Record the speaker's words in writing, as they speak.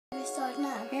start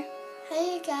now? Yeah.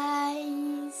 Hey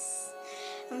guys,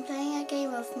 I'm playing a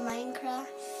game of Minecraft.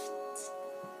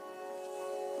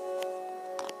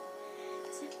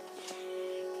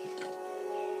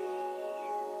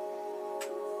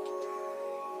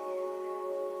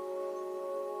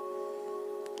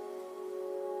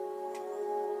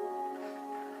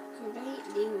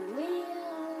 Greatly will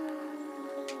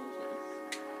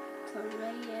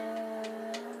career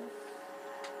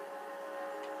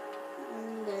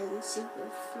and then super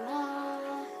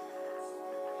fly.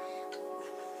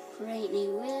 Greatly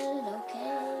will,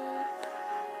 okay.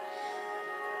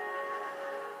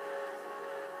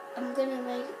 I'm gonna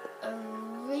make a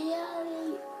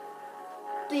really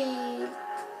big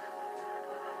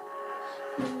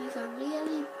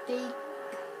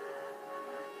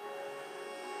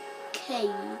cage.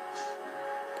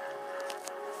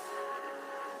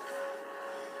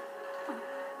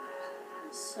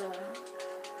 So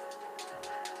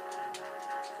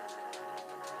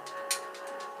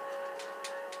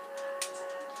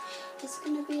it's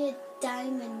gonna be a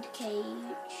diamond cage.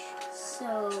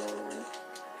 So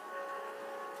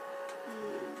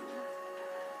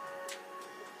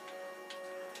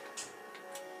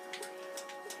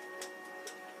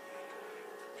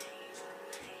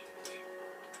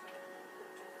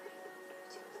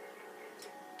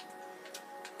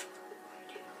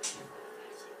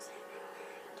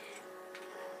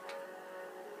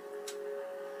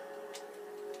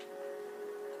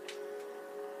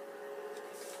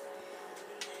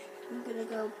I'm gonna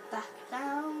go back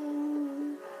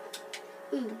down.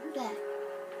 Ooh, there.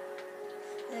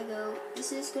 There we go.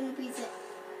 This is gonna be the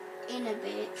inner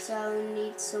bit, so I'll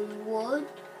need some wood.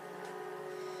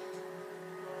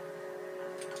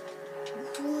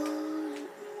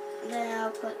 Then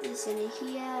I'll put this in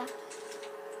here.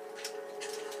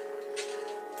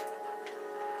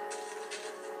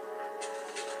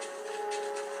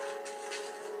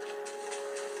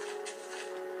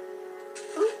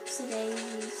 Oops,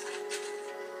 daisies.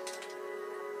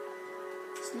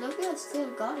 Look, I still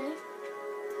got it.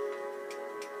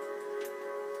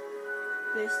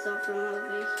 This stuff from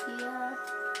over here.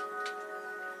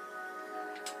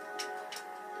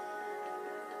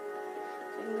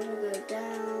 I'm gonna go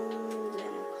down,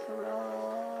 then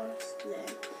across,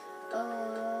 then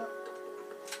up,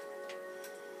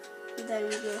 then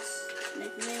just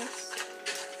like this.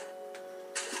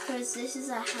 Because this is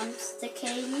a hamster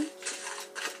cage.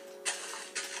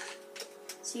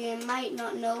 So you might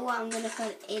not know what I'm going to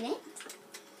put in it,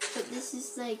 but this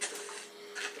is like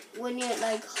when you're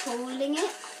like holding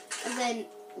it, and then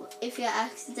if you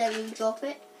accidentally drop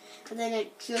it, and then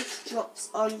it just drops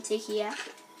onto here,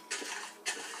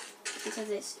 into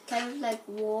this, kind of like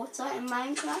water in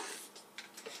Minecraft.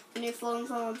 When you're falling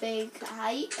from a big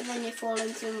height, and then you fall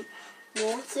into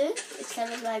water, it's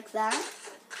kind of like that,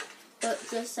 but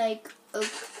just like a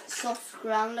soft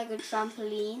ground, like a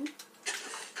trampoline.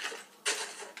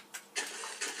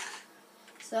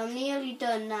 So I'm nearly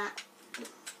done that.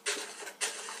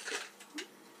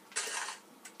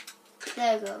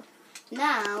 There we go.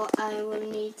 Now I will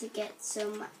need to get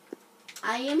some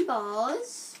iron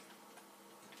bars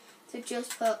to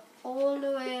just put all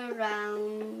the way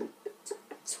around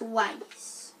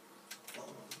twice.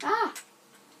 Ah!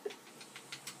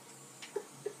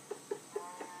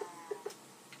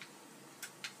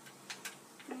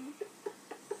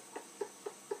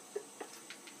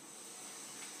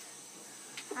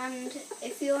 And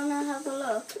if you want to have a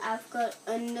look, I've got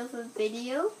another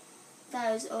video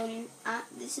that is only,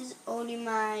 this is only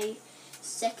my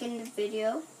second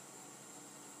video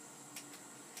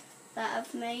that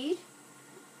I've made,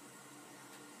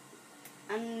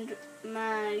 and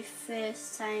my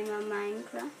first time on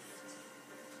Minecraft.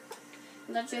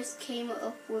 And I just came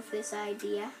up with this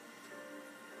idea.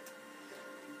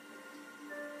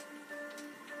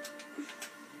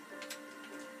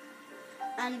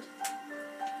 And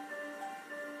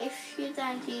if you're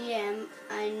down DM,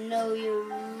 I know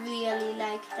you really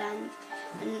like them.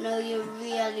 I know you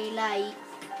really like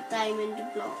diamond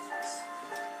blocks.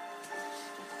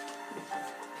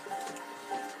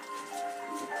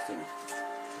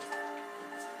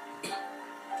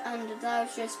 And that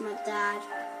was just my dad,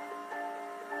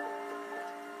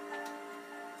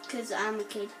 because I'm a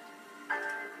kid.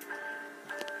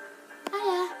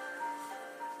 Hiya.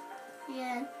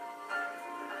 Yeah.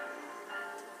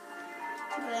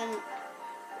 Then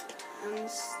I'm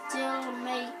still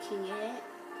making it.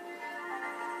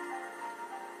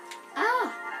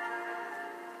 Ah!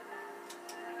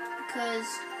 Because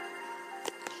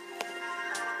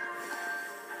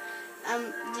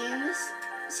I'm doing this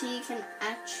so you can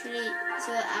actually,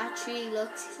 so it actually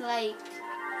looks like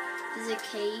There's a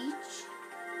cage.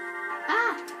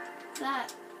 Ah!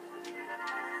 That.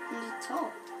 On the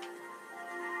top.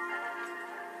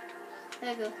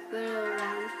 There we go. Put it all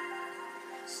around.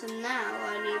 So now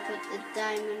I need to put the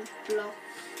diamond block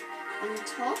on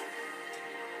top.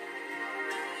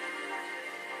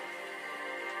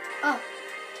 Oh,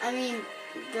 I mean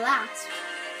glass.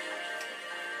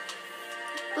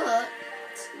 But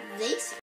this